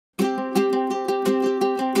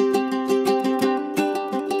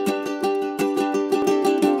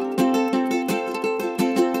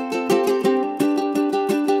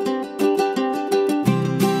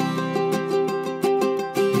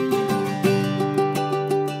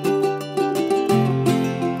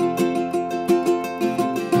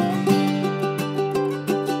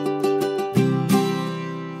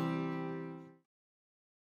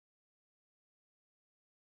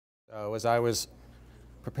So as I was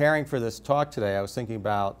preparing for this talk today, I was thinking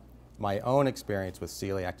about my own experience with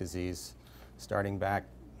celiac disease, starting back,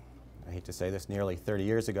 I hate to say this, nearly 30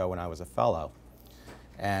 years ago when I was a fellow.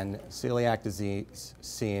 And celiac disease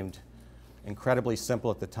seemed incredibly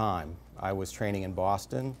simple at the time. I was training in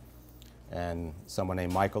Boston, and someone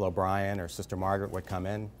named Michael O'Brien or Sister Margaret would come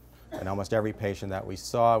in, and almost every patient that we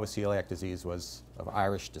saw with celiac disease was of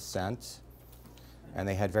Irish descent, and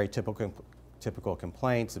they had very typical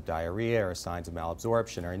complaints of diarrhea or signs of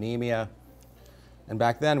malabsorption or anemia. And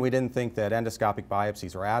back then we didn't think that endoscopic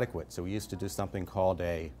biopsies were adequate, so we used to do something called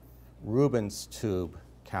a Rubens tube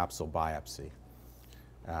capsule biopsy.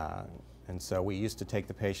 And so we used to take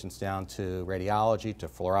the patients down to radiology, to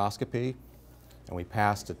fluoroscopy, and we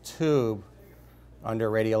passed a tube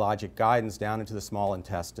under radiologic guidance down into the small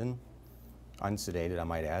intestine, unsedated, I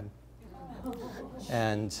might add.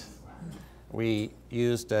 And we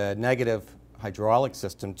used a negative hydraulic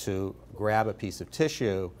system to grab a piece of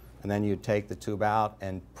tissue, and then you'd take the tube out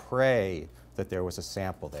and pray that there was a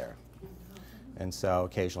sample there. And so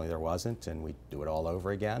occasionally there wasn't, and we'd do it all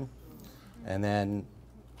over again. And then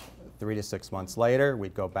 3 to 6 months later,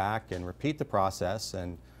 we'd go back and repeat the process,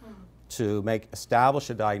 and to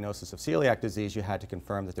establish a diagnosis of celiac disease, you had to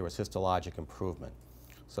confirm that there was histologic improvement.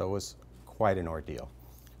 So it was quite an ordeal.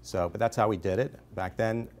 But that's how we did it. Back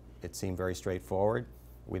then, it seemed very straightforward.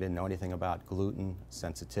 We didn't know anything about gluten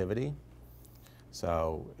sensitivity,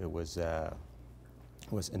 so it was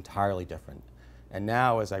entirely different. And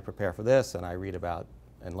now, as I prepare for this and I read about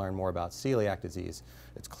and learn more about celiac disease,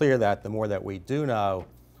 it's clear that the more that we do know,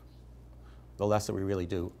 the less that we really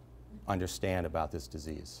do understand about this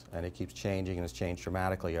disease. And it keeps changing, and has changed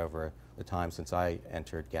dramatically over the time since I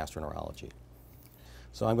entered gastroenterology.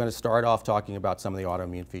 So I'm going to start off talking about some of the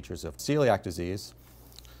autoimmune features of celiac disease.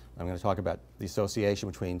 I'm going to talk about the association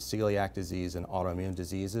between celiac disease and autoimmune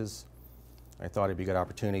diseases. I thought it'd be a good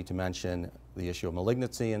opportunity to mention the issue of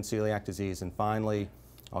malignancy in celiac disease, and finally,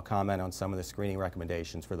 I'll comment on some of the screening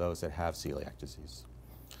recommendations for those that have celiac disease.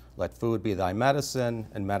 Let food be thy medicine,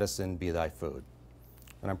 and medicine be thy food.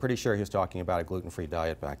 And I'm pretty sure he was talking about a gluten-free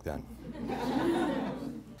diet back then.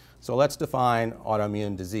 So let's define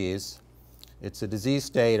autoimmune disease. It's a disease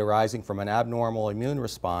state arising from an abnormal immune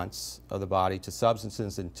response of the body to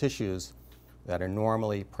substances and tissues that are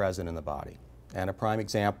normally present in the body. And a prime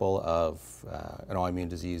example of an autoimmune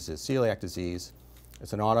disease is celiac disease.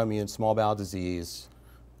 It's an autoimmune small bowel disease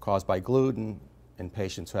caused by gluten in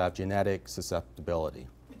patients who have genetic susceptibility.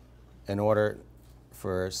 In order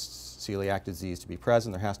for celiac disease to be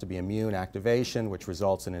present, there has to be immune activation, which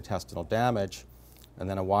results in intestinal damage, and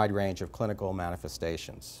then a wide range of clinical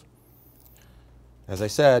manifestations. As I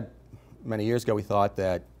said, many years ago we thought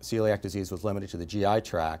that celiac disease was limited to the GI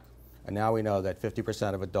tract, and now we know that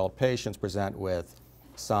 50% of adult patients present with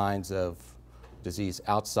signs of disease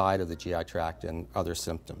outside of the GI tract and other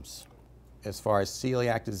symptoms. As far as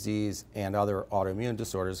celiac disease and other autoimmune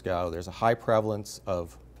disorders go, there's a high prevalence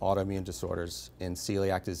of autoimmune disorders in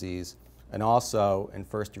celiac disease, and also in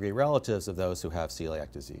first-degree relatives of those who have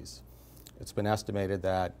celiac disease. It's been estimated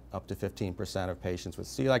that up to 15% of patients with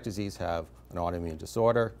celiac disease have an autoimmune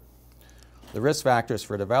disorder. The risk factors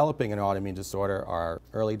for developing an autoimmune disorder are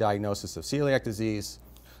early diagnosis of celiac disease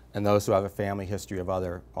and those who have a family history of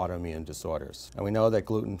other autoimmune disorders. And we know that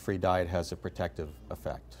gluten-free diet has a protective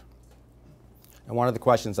effect. And one of the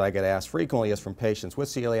questions I get asked frequently is from patients with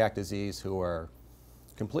celiac disease who are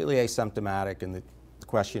completely asymptomatic, and the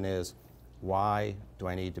question is, why do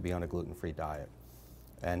I need to be on a gluten-free diet?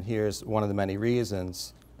 And here's one of the many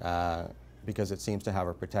reasons, because it seems to have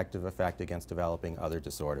a protective effect against developing other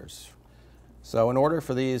disorders. So in order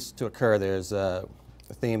for these to occur, there's a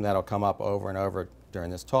theme that'll come up over and over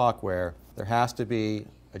during this talk, where there has to be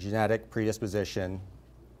a genetic predisposition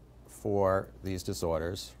for these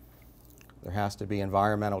disorders. There has to be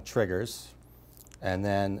environmental triggers, and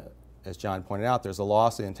then, as John pointed out, there's a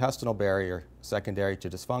loss of the intestinal barrier secondary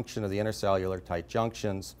to dysfunction of the intercellular tight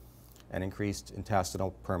junctions and increased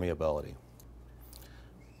intestinal permeability.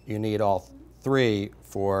 You need all three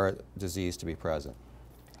for disease to be present.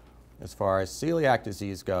 As far as celiac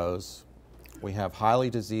disease goes, we have highly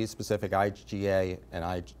disease-specific IgA and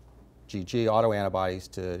IgG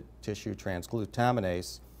autoantibodies to tissue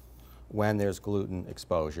transglutaminase when there's gluten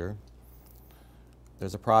exposure.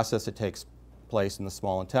 There's a process that takes place in the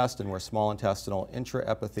small intestine where small intestinal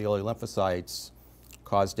intraepithelial lymphocytes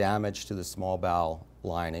cause damage to the small bowel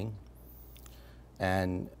lining.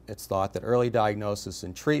 And it's thought that early diagnosis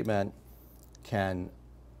and treatment can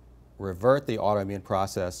revert the autoimmune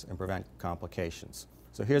process and prevent complications.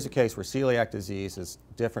 So here's a case where celiac disease is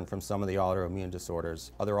different from some of the other autoimmune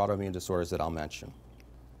disorders that I'll mention.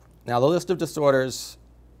 Now, the list of disorders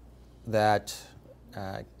that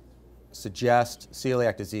suggest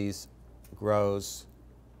celiac disease grows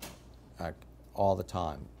all the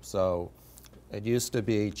time. So it used to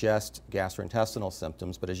be just gastrointestinal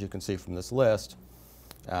symptoms, but as you can see from this list,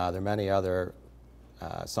 there are many other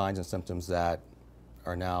signs and symptoms that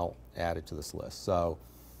are now added to this list. So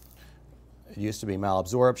it used to be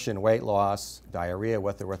malabsorption, weight loss, diarrhea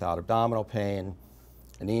with or without abdominal pain,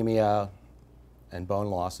 anemia, and bone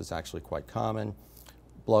loss is actually quite common.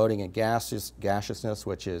 Bloating and gaseousness,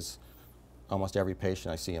 which is almost every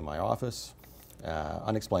patient I see in my office.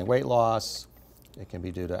 Unexplained weight loss. It can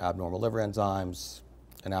be due to abnormal liver enzymes,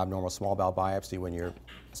 an abnormal small bowel biopsy when you're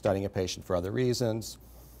studying a patient for other reasons,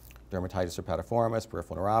 dermatitis herpetiformis,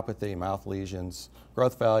 peripheral neuropathy, mouth lesions,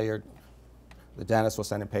 growth failure. The dentist will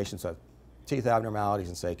send in patients with teeth abnormalities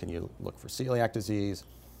and say, can you look for celiac disease,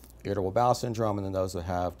 irritable bowel syndrome, and then those that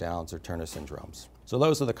have Downs or Turner syndromes. So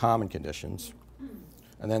those are the common conditions.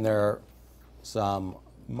 And then there are some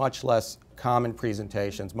much less common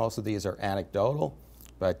presentations. Most of these are anecdotal,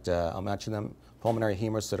 but I'll mention them. Pulmonary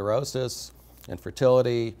hemosiderosis,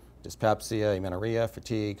 infertility, dyspepsia, amenorrhea,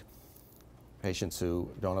 fatigue, patients who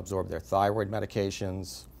don't absorb their thyroid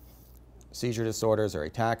medications, seizure disorders or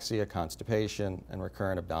ataxia, constipation, and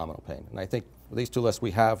recurrent abdominal pain. And I think with these two lists, we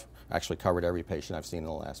have actually covered every patient I've seen in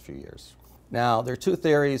the last few years. Now, there are two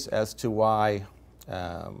theories as to why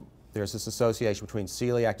there's this association between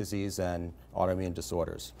celiac disease and autoimmune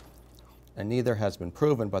disorders. And neither has been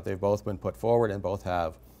proven, but they've both been put forward and both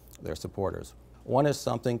have their supporters. One is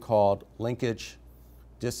something called linkage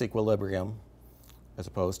disequilibrium, as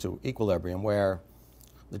opposed to equilibrium, where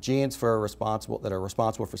the genes that are responsible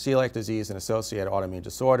for celiac disease and associated autoimmune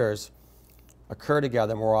disorders occur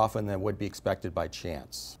together more often than would be expected by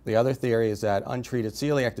chance. The other theory is that untreated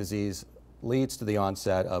celiac disease leads to the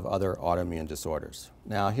onset of other autoimmune disorders.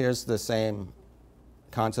 Now, here's the same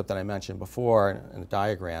concept that I mentioned before in the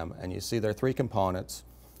diagram, and you see there are three components.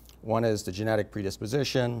 One is the genetic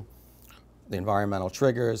predisposition, the environmental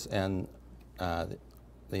triggers, and the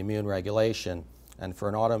immune regulation. And for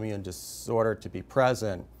an autoimmune disorder to be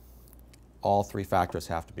present, all three factors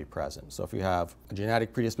have to be present. So if you have a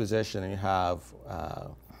genetic predisposition and you have,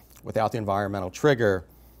 without the environmental trigger,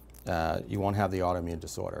 you won't have the autoimmune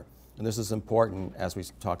disorder. And this is important as we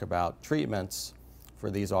talk about treatments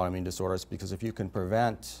for these autoimmune disorders, because if you can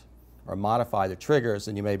prevent or modify the triggers,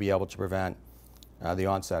 then you may be able to prevent the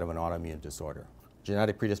onset of an autoimmune disorder.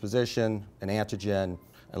 Genetic predisposition, an antigen,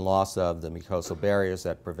 and loss of the mucosal barriers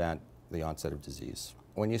that prevent the onset of disease.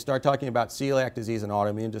 When you start talking about celiac disease and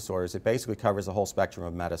autoimmune disorders, it basically covers the whole spectrum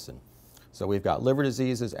of medicine. So we've got liver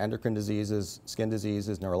diseases, endocrine diseases, skin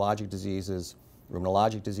diseases, neurologic diseases,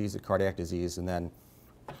 rheumatologic diseases, cardiac disease, and then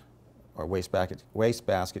our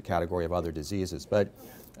wastebasket category of other diseases. But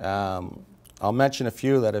I'll mention a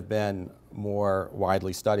few that have been more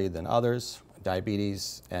widely studied than others.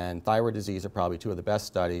 Diabetes and thyroid disease are probably two of the best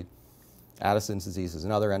studied. Addison's disease is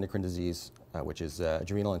another endocrine disease, which is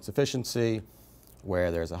adrenal insufficiency,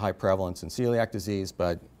 where there's a high prevalence in celiac disease,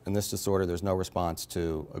 but in this disorder there's no response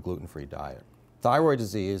to a gluten-free diet. Thyroid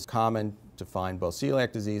disease, common to find both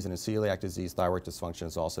celiac disease, and in celiac disease, thyroid dysfunction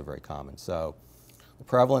is also very common. So the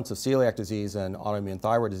prevalence of celiac disease and autoimmune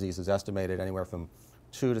thyroid disease is estimated anywhere from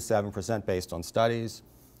 2 to 7% based on studies.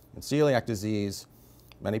 In celiac disease,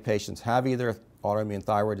 many patients have either autoimmune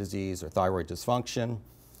thyroid disease or thyroid dysfunction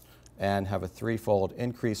and have a threefold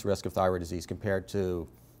increased risk of thyroid disease compared to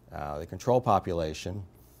the control population.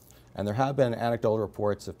 And there have been anecdotal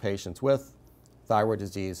reports of patients with thyroid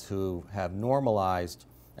disease who have normalized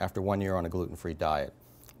after 1 year on a gluten-free diet.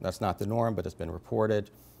 That's not the norm, but it's been reported.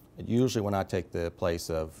 It usually will not take the place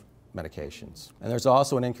of medications. And there's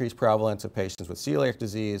also an increased prevalence of patients with celiac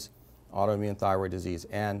disease, autoimmune thyroid disease,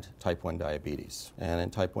 and type 1 diabetes. And in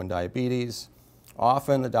type 1 diabetes,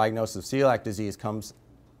 often the diagnosis of celiac disease comes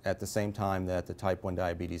at the same time that the type 1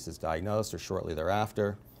 diabetes is diagnosed or shortly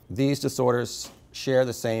thereafter. These disorders share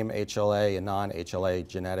the same HLA and non-HLA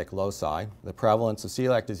genetic loci. The prevalence of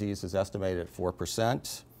celiac disease is estimated at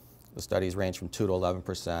 4%. The studies range from 2 to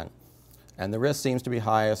 11%. And the risk seems to be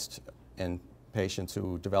highest in patients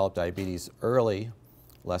who develop diabetes early,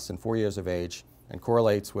 less than 4 years of age, and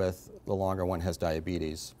correlates with the longer one has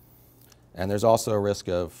diabetes. And there's also a risk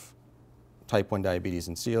of type 1 diabetes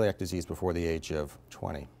and celiac disease before the age of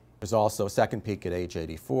 20. There's also a second peak at age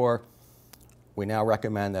 84. We now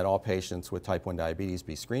recommend that all patients with type 1 diabetes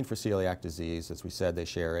be screened for celiac disease. As we said, they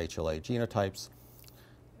share HLA genotypes.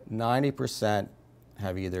 90%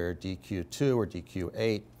 have either DQ2 or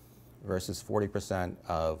DQ8 versus 40%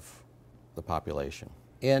 of the population.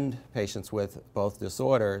 In patients with both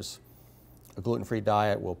disorders, a gluten-free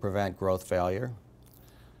diet will prevent growth failure.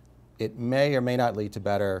 It may or may not lead to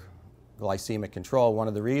better glycemic control. One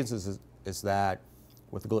of the reasons is that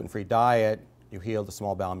with a gluten-free diet, you heal the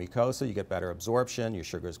small bowel mucosa, you get better absorption, your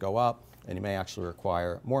sugars go up, and you may actually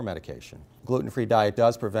require more medication. Gluten-free diet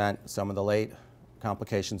does prevent some of the late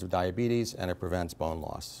complications of diabetes, and it prevents bone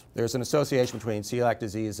loss. There's an association between celiac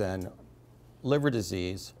disease and liver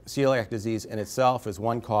disease. Celiac disease in itself is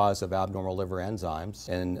one cause of abnormal liver enzymes.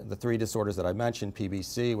 In the three disorders that I mentioned,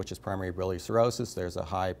 PBC, which is primary biliary cirrhosis, there's a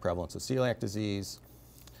high prevalence of celiac disease.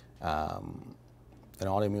 In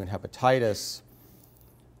autoimmune hepatitis,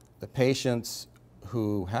 the patients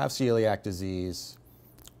who have celiac disease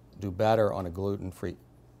do better on a gluten-free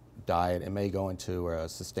diet and may go into a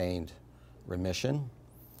sustained remission.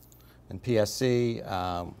 In PSC,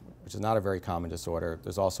 which is not a very common disorder,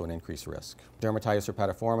 there's also an increased risk. Dermatitis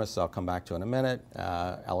herpetiformis, I'll come back to in a minute.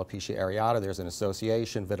 Alopecia areata, there's an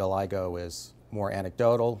association. Vitiligo is more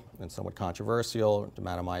anecdotal and somewhat controversial.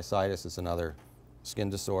 Dermatomyositis is another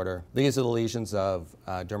skin disorder. These are the lesions of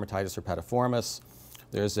dermatitis herpetiformis.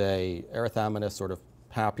 There's a erythematous sort of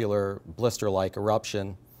papular blister-like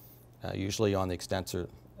eruption, usually on the extensor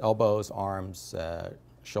elbows, arms,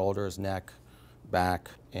 shoulders, neck, back,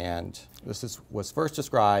 and this was first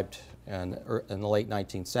described in the late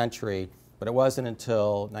 19th century, but it wasn't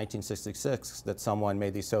until 1966 that someone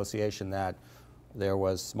made the association that there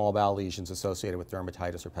was small bowel lesions associated with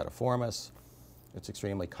dermatitis herpetiformis. It's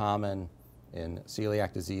extremely common in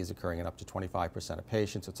celiac disease, occurring in up to 25% of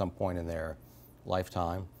patients at some point in their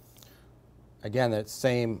lifetime. Again, that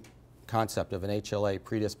same concept of an HLA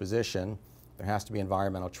predisposition. There has to be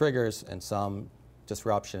environmental triggers and some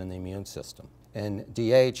disruption in the immune system. In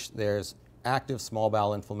DH, there's active small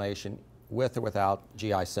bowel inflammation with or without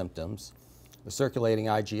GI symptoms. The circulating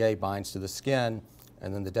IgA binds to the skin,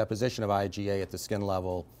 and then the deposition of IgA at the skin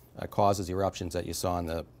level causes eruptions that you saw in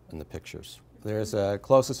the pictures. There's a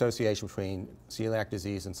close association between celiac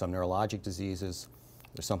disease and some neurologic diseases.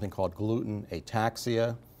 There's something called gluten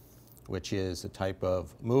ataxia, which is a type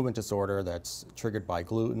of movement disorder that's triggered by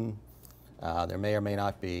gluten. There may or may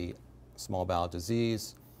not be small bowel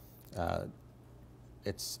disease.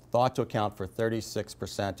 It's thought to account for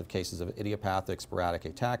 36% of cases of idiopathic sporadic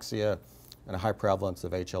ataxia and a high prevalence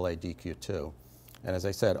of HLA-DQ2. And as I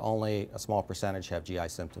said, only a small percentage have GI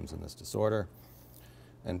symptoms in this disorder.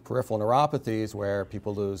 And peripheral neuropathies, where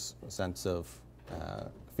people lose a sense of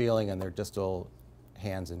feeling in their distal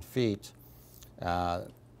hands and feet,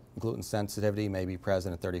 gluten sensitivity may be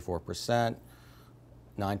present at 34%.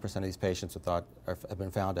 9% of these patients have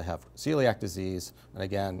been found to have celiac disease, and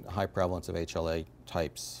again, high prevalence of HLA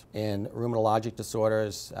types. In rheumatologic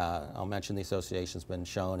disorders, I'll mention the association has been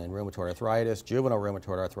shown in rheumatoid arthritis, juvenile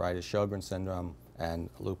rheumatoid arthritis, Sjogren's syndrome, and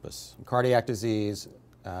lupus. In cardiac disease,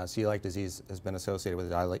 celiac disease has been associated with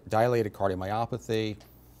dilated cardiomyopathy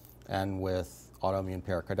and with autoimmune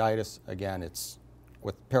pericarditis. Again,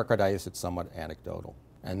 with pericarditis, it's somewhat anecdotal.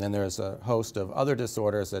 And then there's a host of other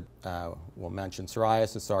disorders that we'll mention: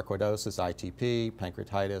 psoriasis, sarcoidosis, ITP,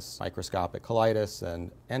 pancreatitis, microscopic colitis,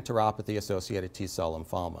 and enteropathy-associated T-cell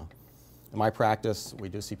lymphoma. In my practice, we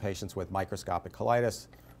do see patients with microscopic colitis.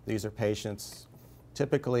 These are patients,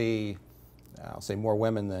 typically, I'll say more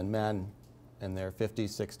women than men, in their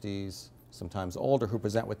 50s, 60s, sometimes older, who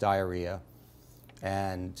present with diarrhea.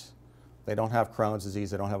 And they don't have Crohn's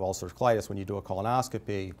disease, they don't have ulcerative colitis. When you do a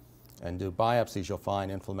colonoscopy and do biopsies, you'll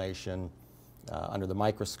find inflammation under the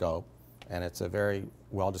microscope, and it's a very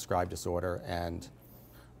well-described disorder, and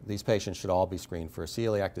these patients should all be screened for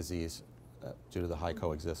celiac disease due to the high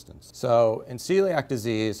coexistence. So in celiac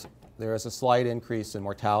disease, there is a slight increase in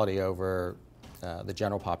mortality over the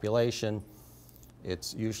general population.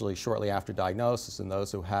 It's usually shortly after diagnosis in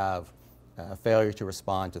those who have failure to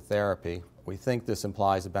respond to therapy. We think this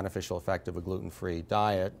implies a beneficial effect of a gluten-free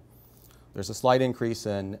diet. There's a slight increase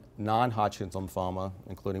in non-Hodgkin's lymphoma,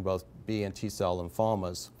 including both B and T-cell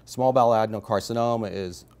lymphomas. Small bowel adenocarcinoma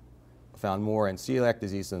is found more in celiac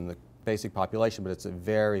disease than the basic population, but it's a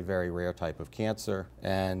very, very rare type of cancer.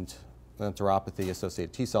 And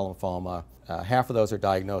enteropathy-associated T-cell lymphoma, half of those are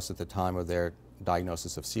diagnosed at the time of their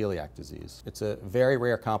diagnosis of celiac disease. It's a very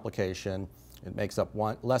rare complication. It makes up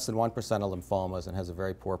less than 1% of lymphomas and has a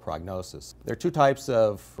very poor prognosis. There are two types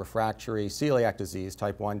of refractory celiac disease,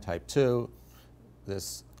 type 1, type 2.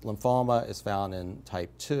 This lymphoma is found in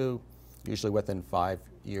type 2, usually within 5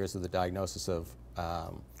 years of the diagnosis of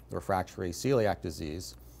refractory celiac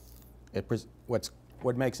disease.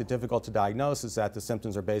 What makes it difficult to diagnose is that the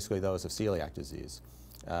symptoms are basically those of celiac disease: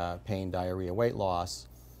 pain, diarrhea, weight loss.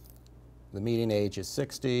 The median age is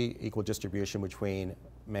 60, equal distribution between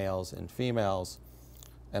males and females.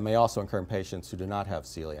 and may also occur in patients who do not have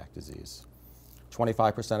celiac disease.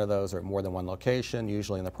 25% of those are at more than one location,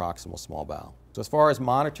 usually in the proximal small bowel. So as far as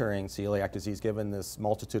monitoring celiac disease, given this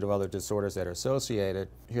multitude of other disorders that are associated,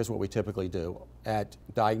 here's what we typically do. At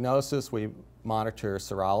diagnosis, we monitor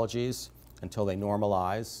serologies until they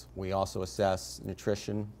normalize. We also assess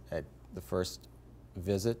nutrition at the first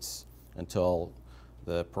visits until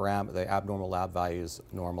the abnormal lab values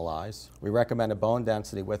normalize. We recommend a bone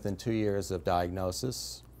density within 2 years of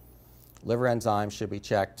diagnosis. Liver enzymes should be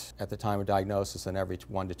checked at the time of diagnosis and every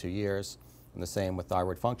 1 to 2 years, and the same with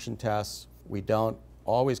thyroid function tests. We don't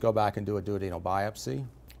always go back and do a duodenal biopsy,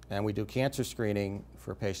 and we do cancer screening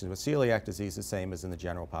for patients with celiac disease the same as in the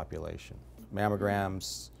general population.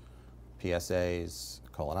 Mammograms, PSAs,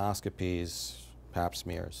 colonoscopies, pap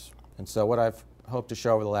smears. And so what I've hoped to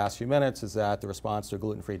show over the last few minutes is that the response to a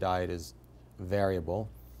gluten-free diet is variable.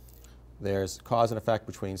 There's cause and effect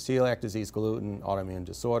between celiac disease, gluten, autoimmune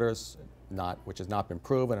disorders, which has not been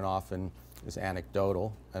proven and often is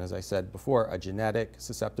anecdotal. And as I said before, a genetic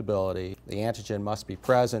susceptibility. The antigen must be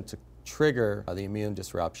present to trigger the immune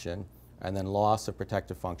disruption, and then loss of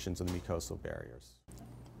protective functions in the mucosal barriers.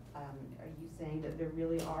 Are you saying that there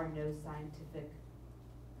really are no scientific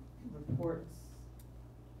reports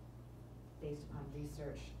based upon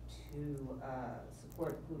research to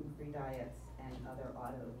support gluten-free diets and other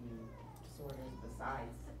autoimmune disorders besides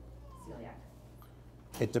celiac?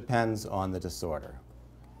 It depends on the disorder.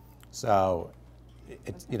 So,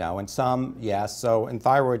 in some, yes. So in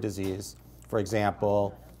thyroid disease, for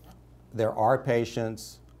example, there are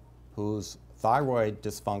patients whose thyroid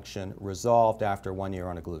dysfunction resolved after 1 year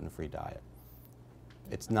on a gluten-free diet.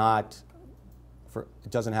 It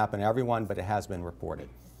doesn't happen to everyone, but it has been reported.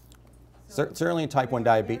 Certainly in type 1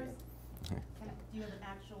 diabetes. Do you have an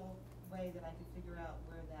actual way that I can figure out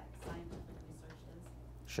where that scientific research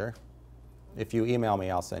is? Sure. If you email me,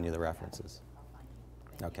 I'll send you the references.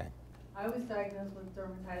 Okay. I was diagnosed with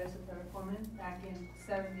Dermatitis Herpetiformis back in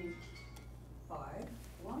 '75,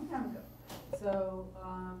 a long time ago. So,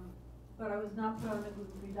 but I was not put on a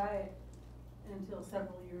gluten-free diet until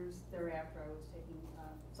several years thereafter. I was taking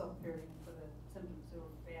sulfapyridine for the symptoms, that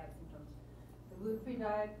were bad symptoms. The gluten-free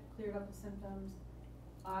diet cleared up the symptoms.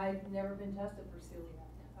 I've never been tested for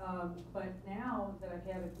celiac. But now that I've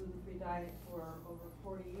had a gluten-free diet for over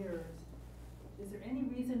 40 years, is there any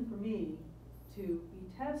reason for me to be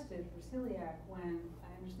tested for celiac when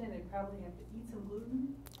I understand I probably have to eat some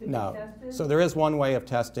gluten to be tested? So there is one way of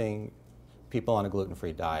testing people on a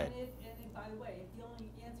gluten-free diet. And by the way, if the only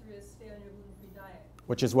answer is stay on your gluten-free diet,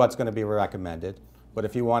 which is what's going to be recommended. But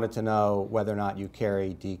if you wanted to know whether or not you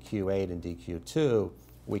carry DQ8 and DQ2,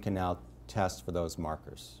 we can now test for those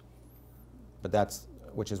markers. But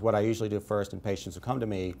which is what I usually do first in patients who come to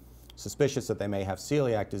me suspicious that they may have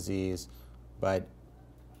celiac disease, but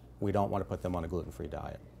we don't want to put them on a gluten-free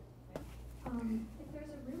diet. If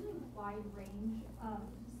there's a really wide range of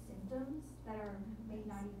symptoms that may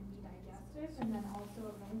not even be digestive, and then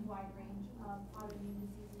also a really wide range of autoimmune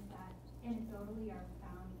diseases that anecdotally are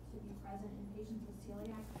found to be present in patients with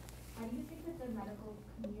celiac, how do you think that the medical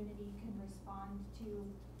community can respond to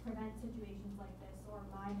prevent situations like this, or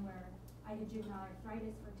mine where I had juvenile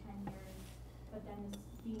arthritis for 10 years, but then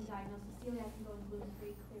being diagnosed with celiac and going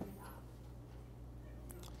gluten-free cleared it up?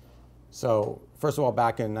 So first of all,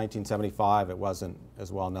 back in 1975, it wasn't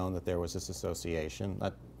as well known that there was this association.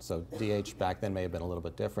 So DH back then may have been a little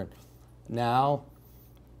bit different. Now,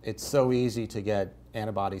 it's so easy to get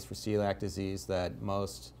antibodies for celiac disease that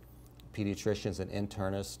most pediatricians and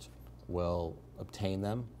internists will obtain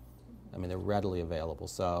them. I mean, they're readily available.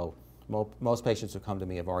 So most patients who come to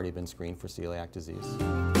me have already been screened for celiac disease.